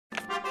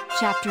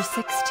Chapter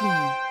 16.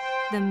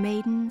 The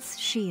Maiden's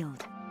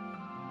Shield.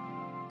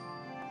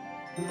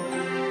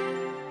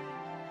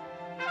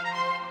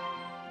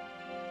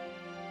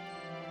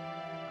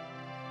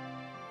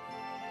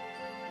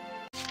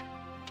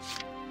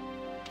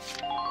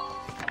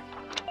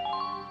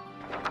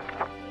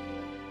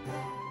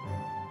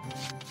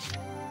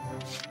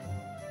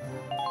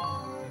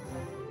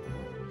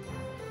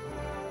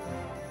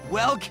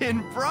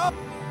 Welkin, bro!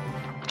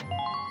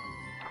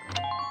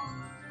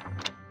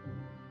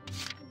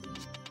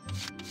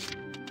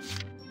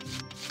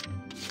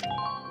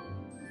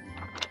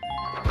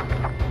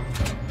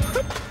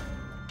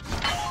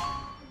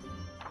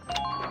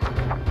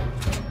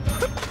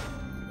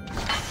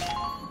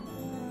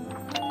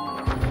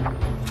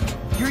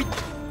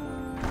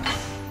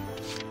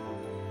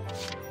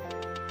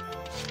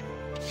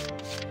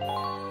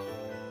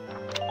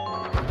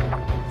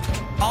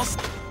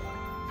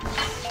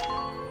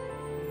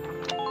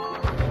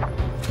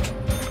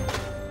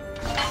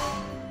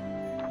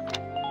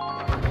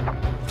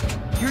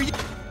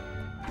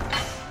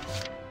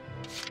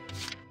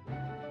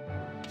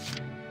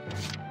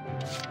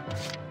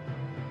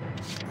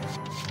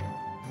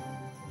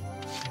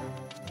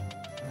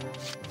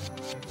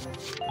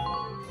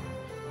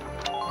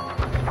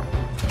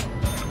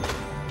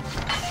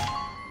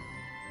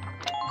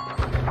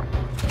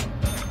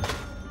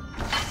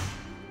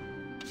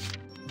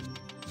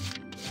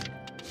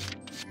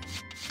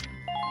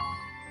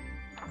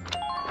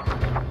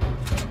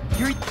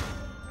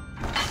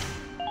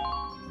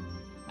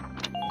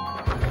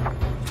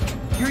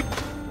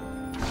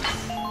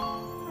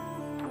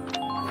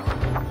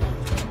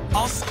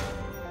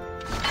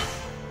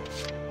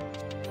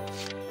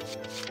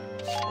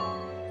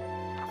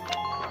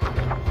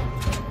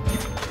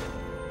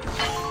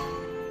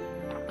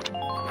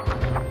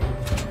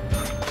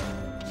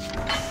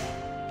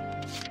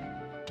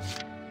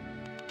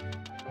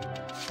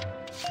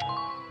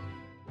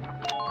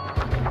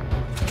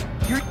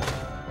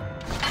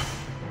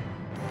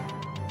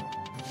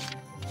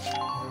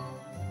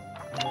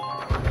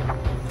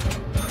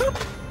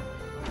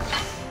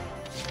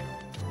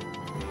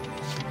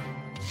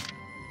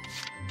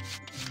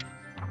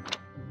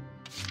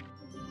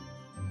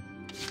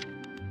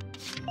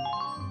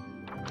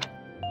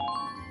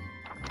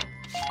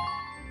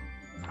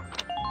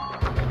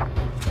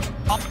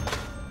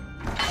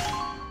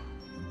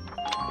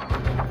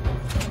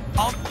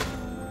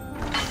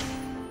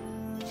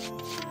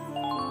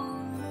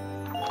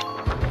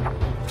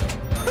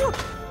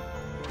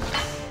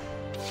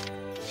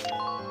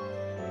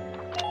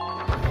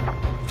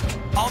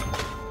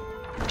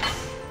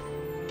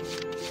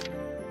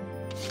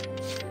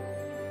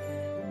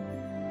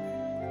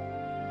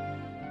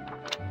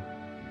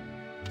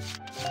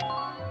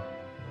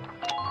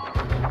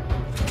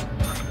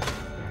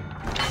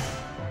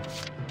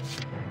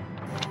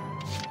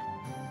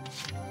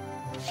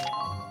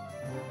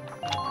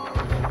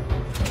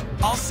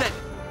 All set.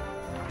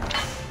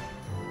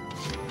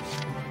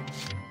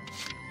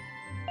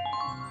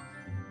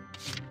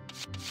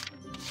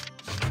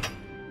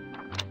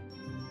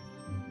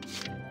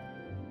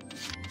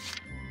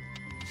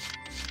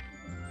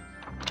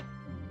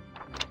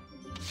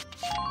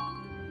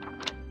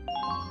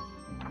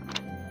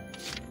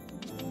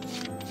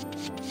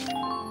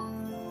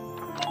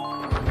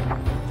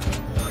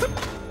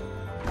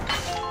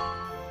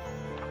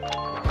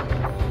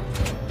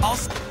 All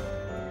set.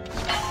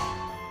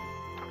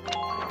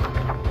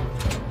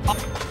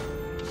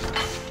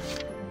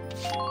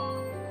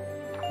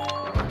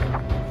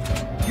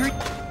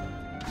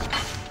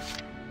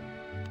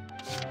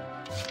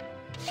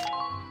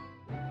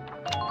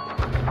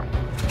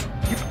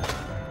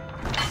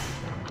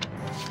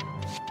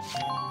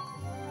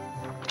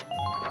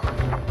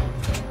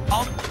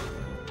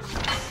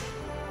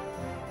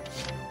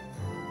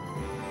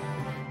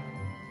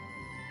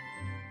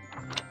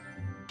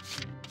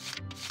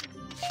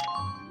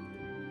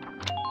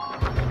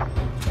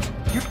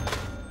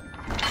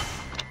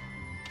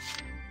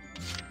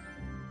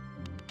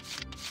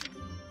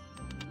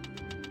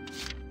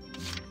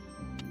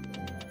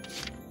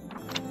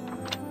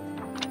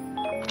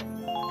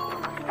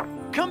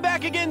 Come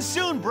back again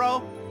soon,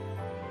 bro.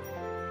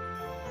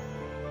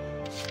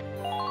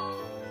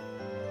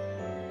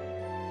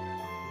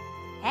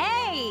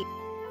 Hey!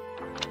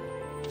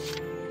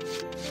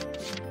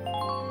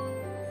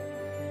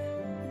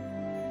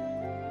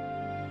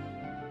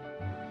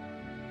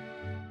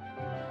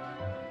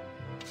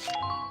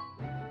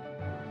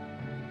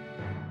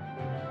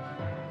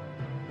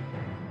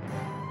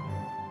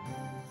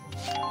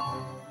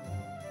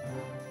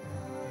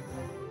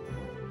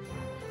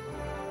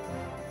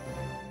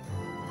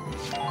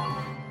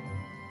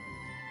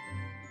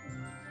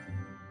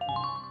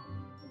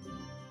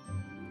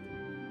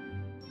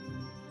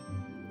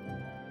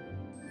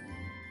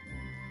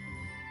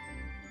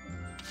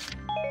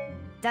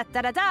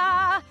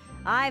 Da-da-da-da!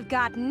 I've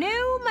got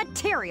new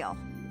material.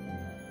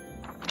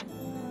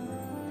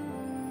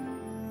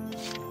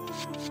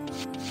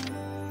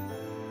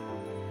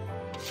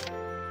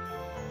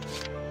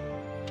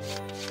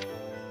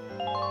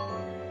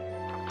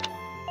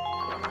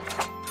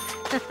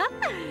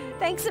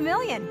 Thanks a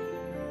million.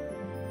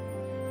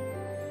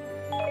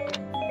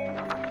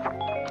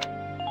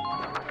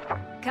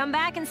 Come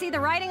back and see the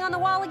writing on the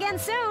wall again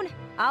soon.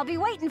 I'll be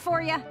waiting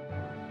for you.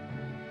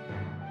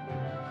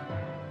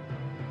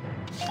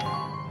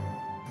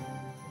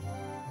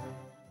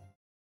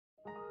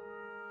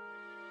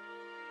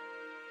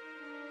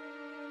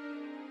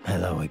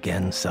 Hello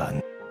again,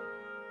 son.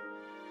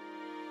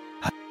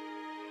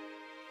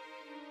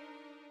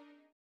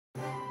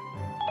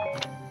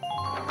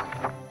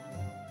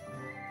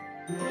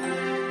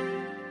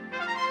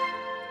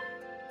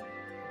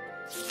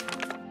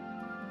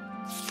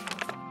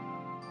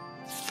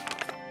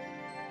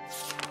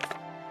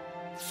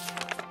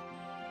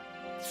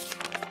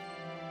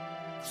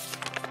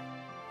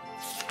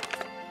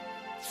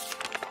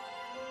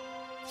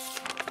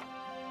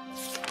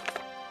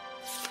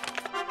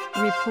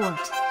 Report.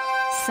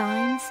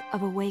 Signs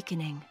of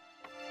awakening.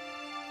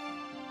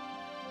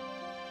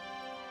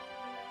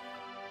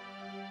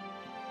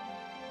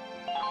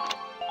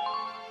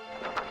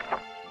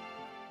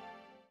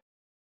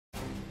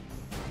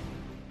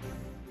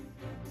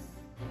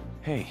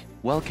 Hey,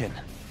 Welkin.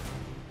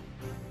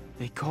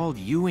 They called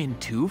you in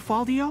too,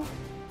 Faldio?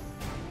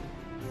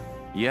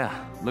 Yeah,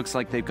 looks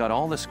like they've got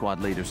all the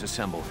squad leaders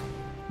assembled.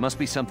 Must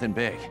be something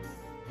big.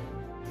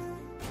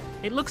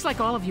 It looks like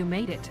all of you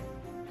made it.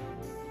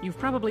 You've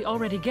probably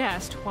already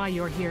guessed why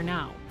you're here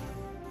now.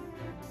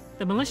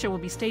 The militia will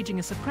be staging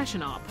a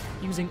suppression op,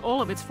 using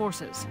all of its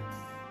forces.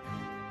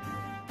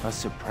 A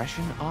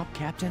suppression op,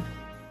 Captain?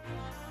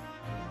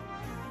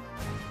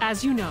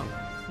 As you know,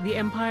 the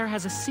Empire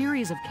has a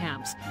series of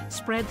camps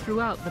spread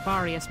throughout the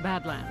Various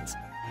Badlands.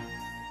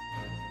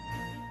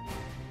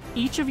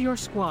 Each of your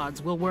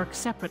squads will work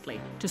separately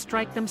to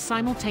strike them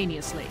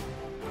simultaneously.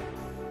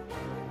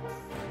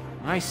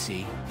 I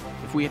see.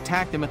 If we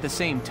attack them at the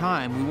same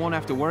time, we won't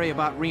have to worry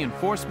about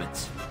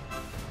reinforcements.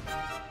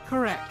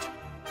 Correct.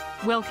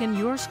 Welkin,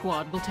 your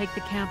squad will take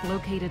the camp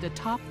located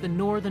atop the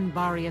northern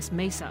Various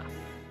Mesa.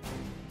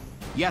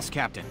 Yes,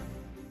 Captain.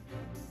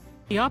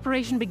 The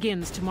operation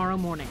begins tomorrow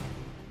morning.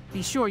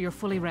 Be sure you're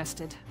fully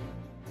rested.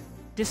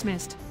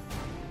 Dismissed.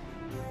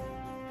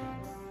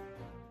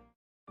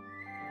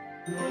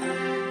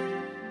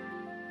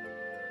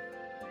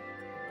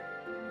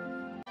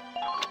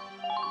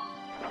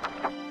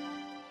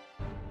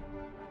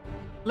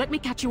 Let me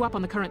catch you up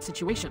on the current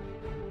situation.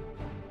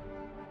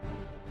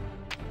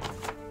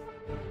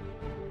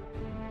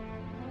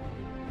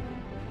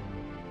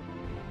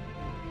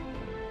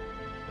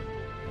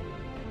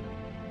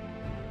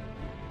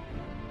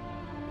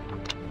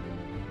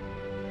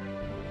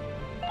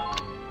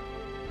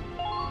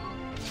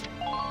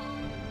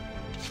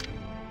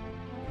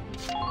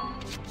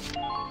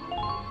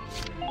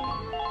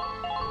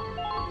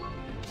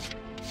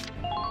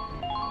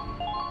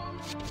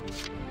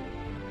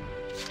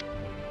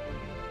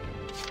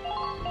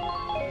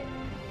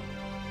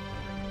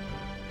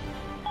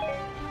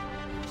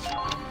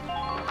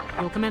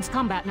 We'll commence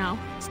combat now.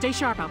 Stay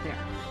sharp out there.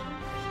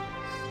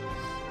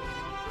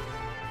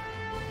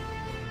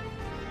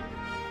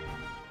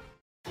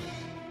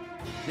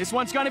 This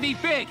one's gonna be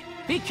big!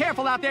 Be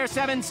careful out there,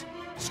 Sevens!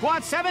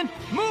 Squad 7,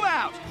 move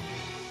out!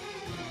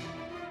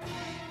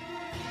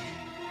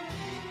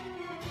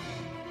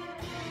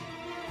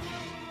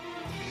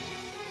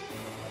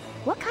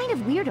 What kind of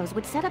weirdos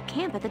would set up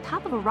camp at the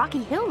top of a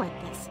rocky hill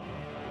like this?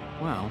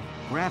 Well,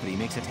 gravity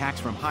makes attacks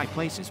from high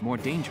places more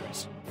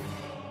dangerous.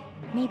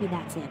 Maybe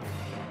that's it.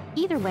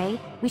 Either way,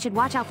 we should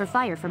watch out for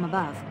fire from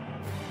above.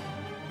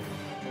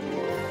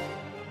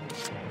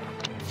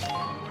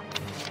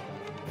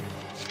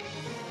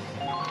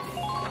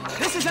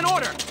 This is an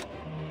order!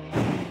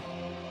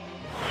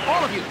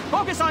 All of you,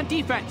 focus on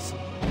defense!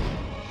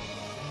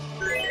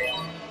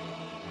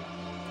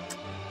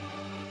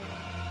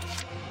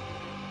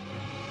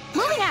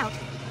 Moving out!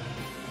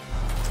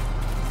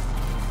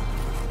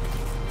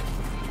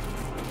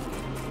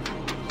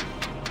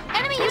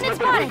 Enemy unit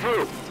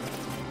spotted!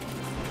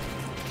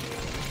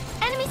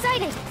 Enemy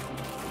sighted!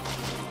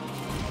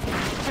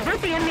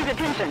 Divert the enemy's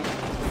attention.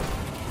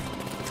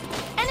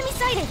 Enemy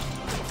sighted!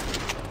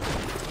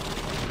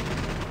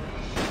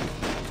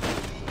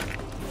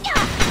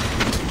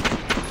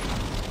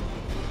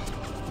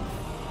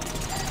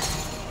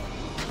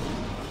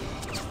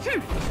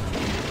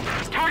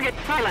 Target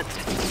silenced.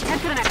 Head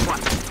to the next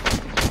one.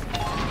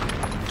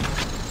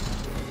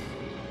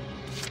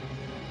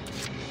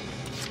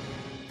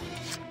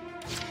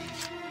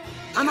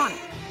 I'm on it.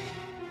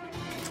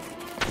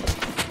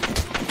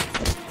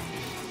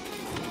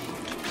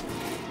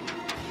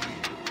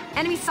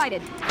 Enemy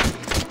sighted.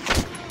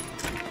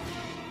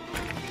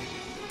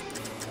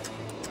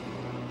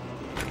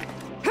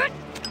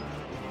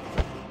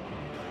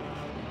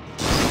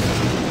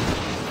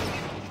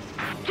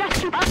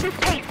 Just keep up this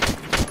pace.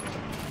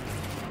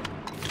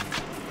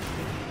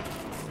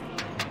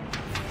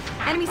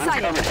 Enemy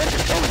sighted.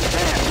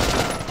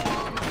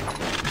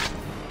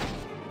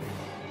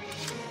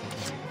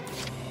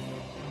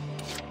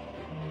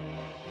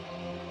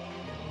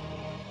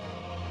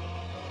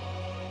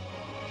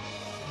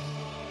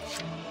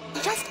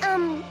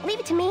 Just, leave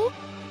it to me?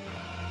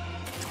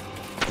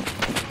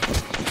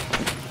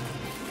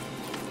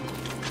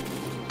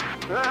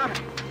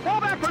 Fall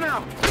back for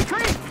now!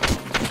 Retreat!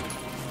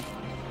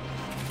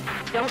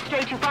 Don't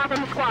stray too far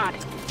from the squad.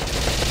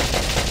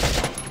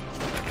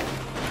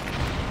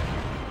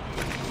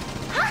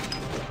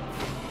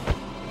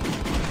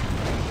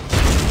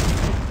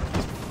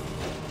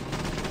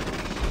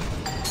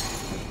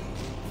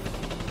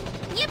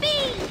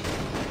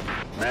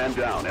 Yippee! Man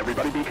down.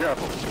 Everybody be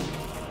careful.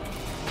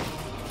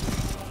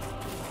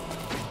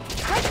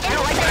 I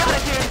don't like that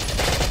attitude.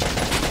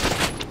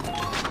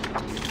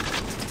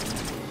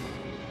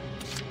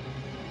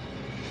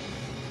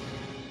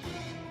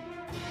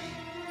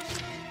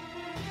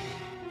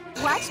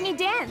 Watch me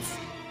dance.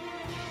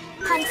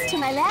 Punks to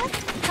my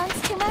left,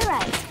 punks to my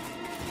right.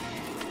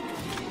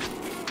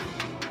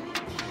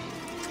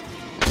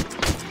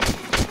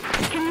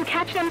 Can you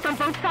catch them from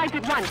both sides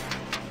at once?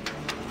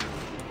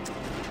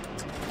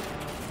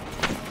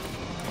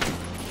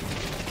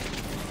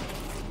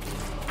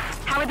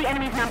 How are the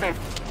enemy's numbers?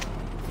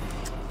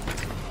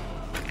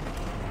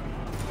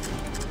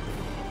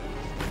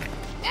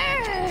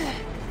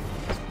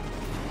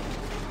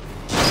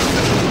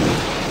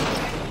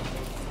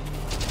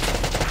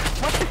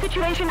 What's the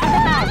situation at the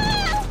back?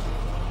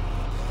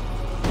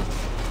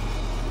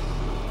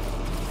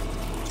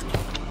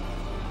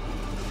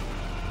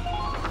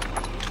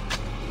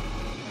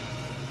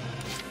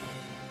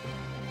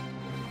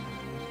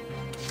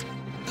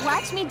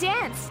 Watch me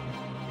dance.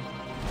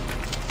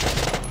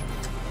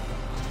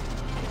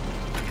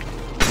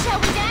 Shall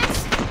we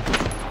dance?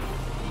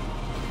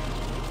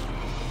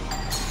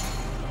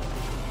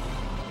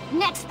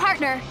 Next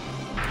partner.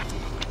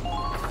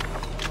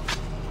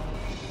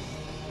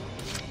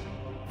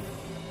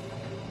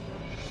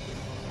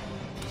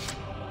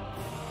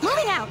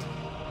 Moving out.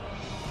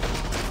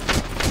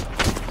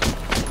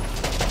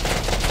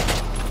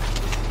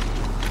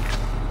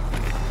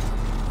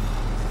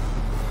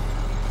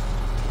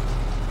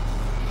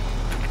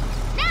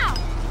 Now.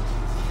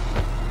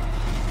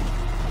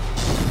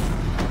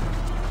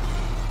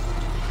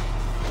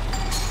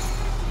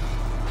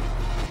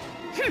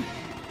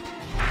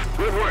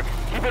 Good work.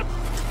 Keep it.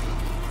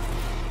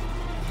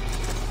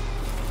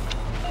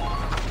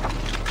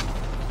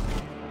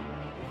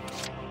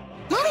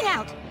 Moving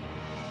out.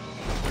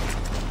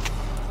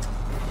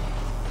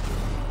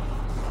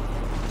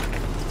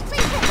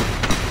 Please hit.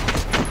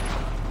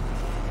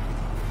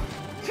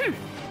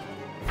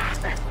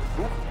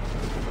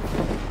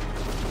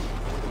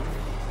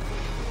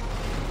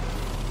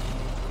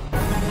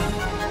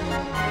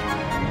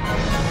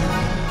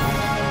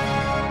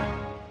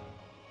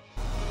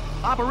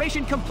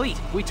 Operation complete.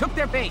 We took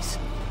their base.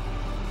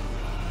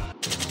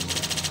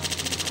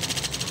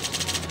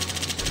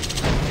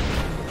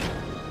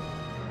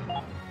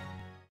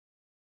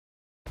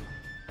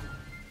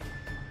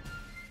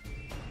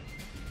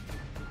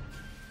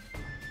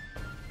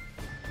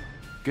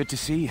 Good to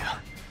see you.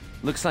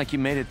 Looks like you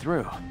made it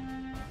through.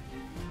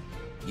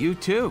 You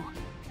too.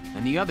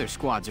 And the other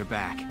squads are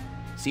back.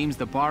 Seems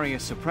the barrier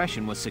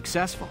suppression was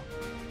successful.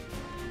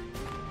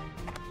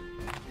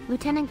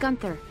 Lieutenant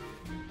Gunther,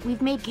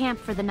 we've made camp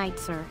for the night,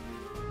 sir.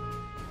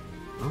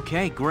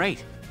 Okay,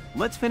 great.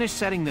 Let's finish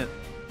setting the...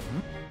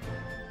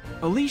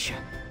 Alicia,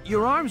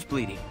 your arm's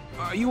bleeding.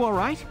 Are you all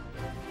right?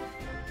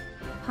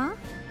 Huh?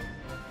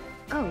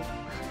 Oh.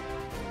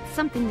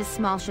 Something this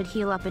small should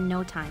heal up in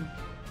no time.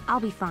 I'll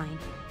be fine.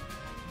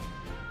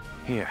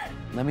 Here,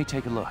 let me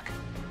take a look.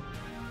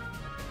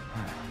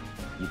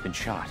 You've been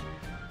shot.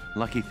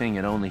 Lucky thing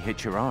it only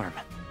hit your arm.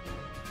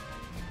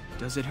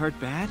 Does it hurt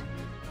bad?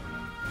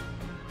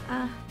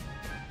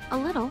 A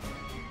little.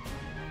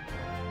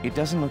 It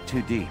doesn't look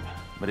too deep,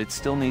 but it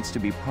still needs to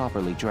be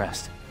properly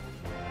dressed.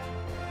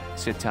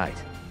 Sit tight.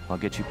 I'll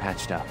get you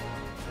patched up.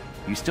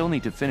 You still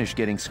need to finish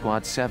getting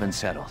Squad 7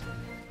 settled.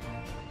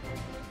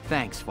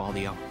 Thanks,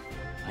 Valdio.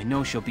 I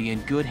know she'll be in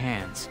good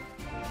hands.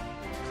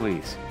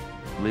 Please,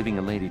 leaving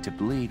a lady to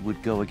bleed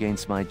would go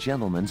against my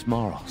gentleman's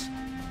morals.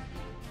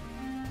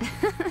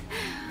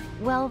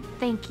 Well,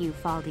 thank you,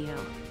 Faldio.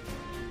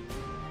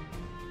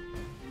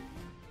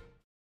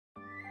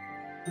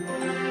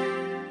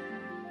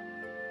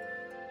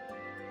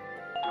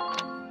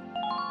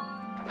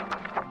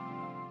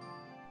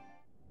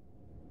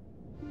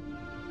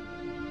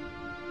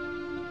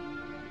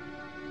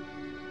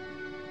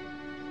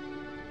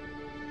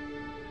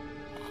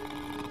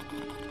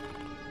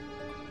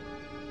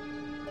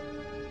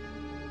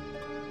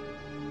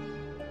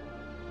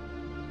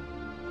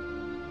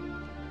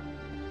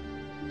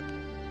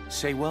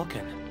 Say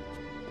Welkin.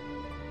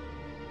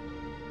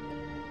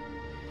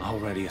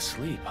 Already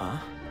asleep, huh?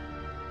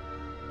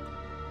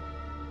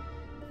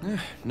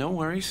 No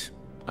worries.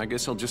 I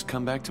guess I'll just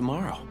come back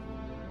tomorrow.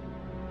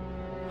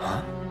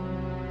 Huh?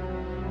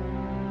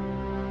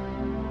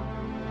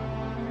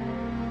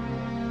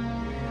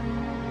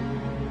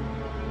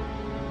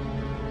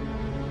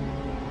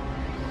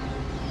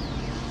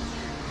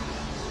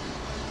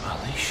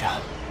 Alicia.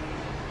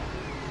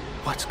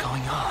 What's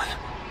going on?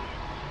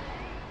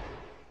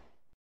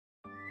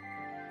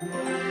 It's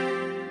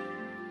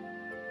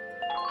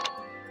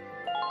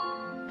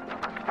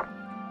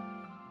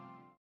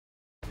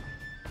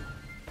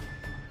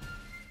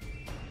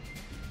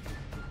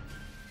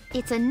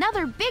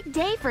another big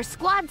day for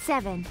Squad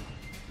 7.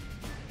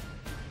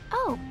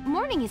 Oh,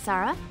 morning,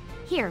 Isara.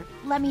 Here,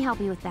 let me help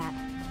you with that.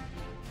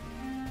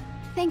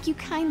 Thank you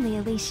kindly,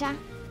 Alicia.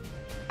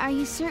 Are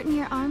you certain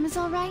your arm is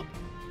all right?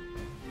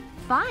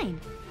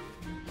 Fine.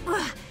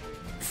 Ugh.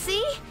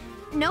 See?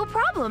 No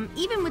problem,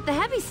 even with the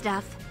heavy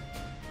stuff.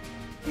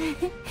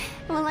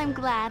 Well, I'm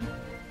glad.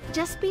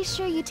 Just be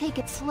sure you take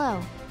it slow.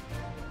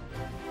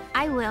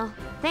 I will.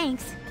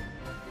 Thanks.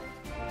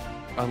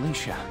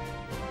 Alicia.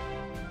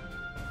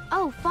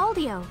 Oh,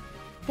 Faldio.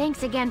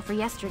 Thanks again for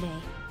yesterday.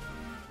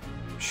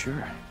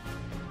 Sure.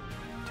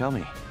 Tell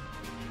me,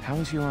 how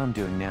is your arm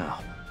doing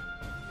now?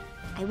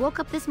 I woke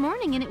up this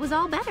morning and it was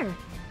all better.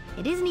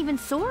 It isn't even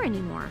sore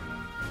anymore.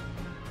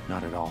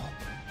 Not at all.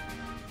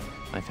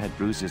 I've had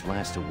bruises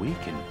last a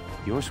week, and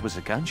yours was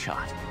a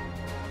gunshot.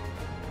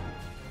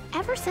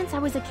 Ever since I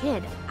was a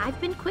kid,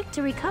 I've been quick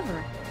to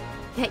recover.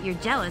 Bet you're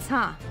jealous,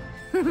 huh?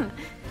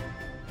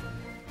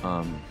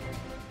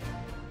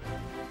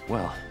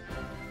 Well,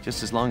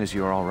 just as long as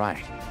you're all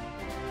right.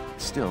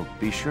 Still,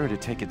 be sure to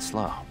take it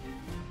slow.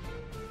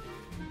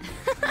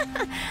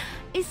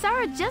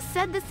 Isara just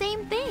said the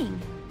same thing.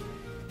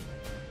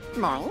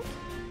 Monk?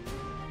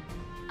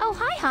 Oh,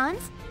 hi,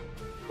 Hans.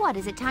 What,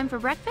 is it time for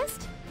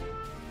breakfast?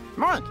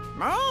 Monk!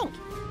 Monk!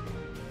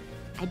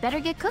 I'd better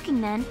get cooking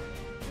then.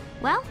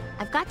 Well,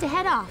 I've got to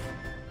head off.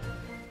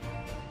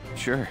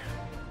 Sure.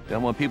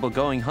 Don't want people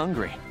going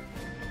hungry.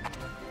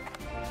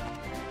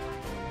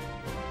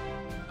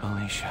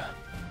 Alicia.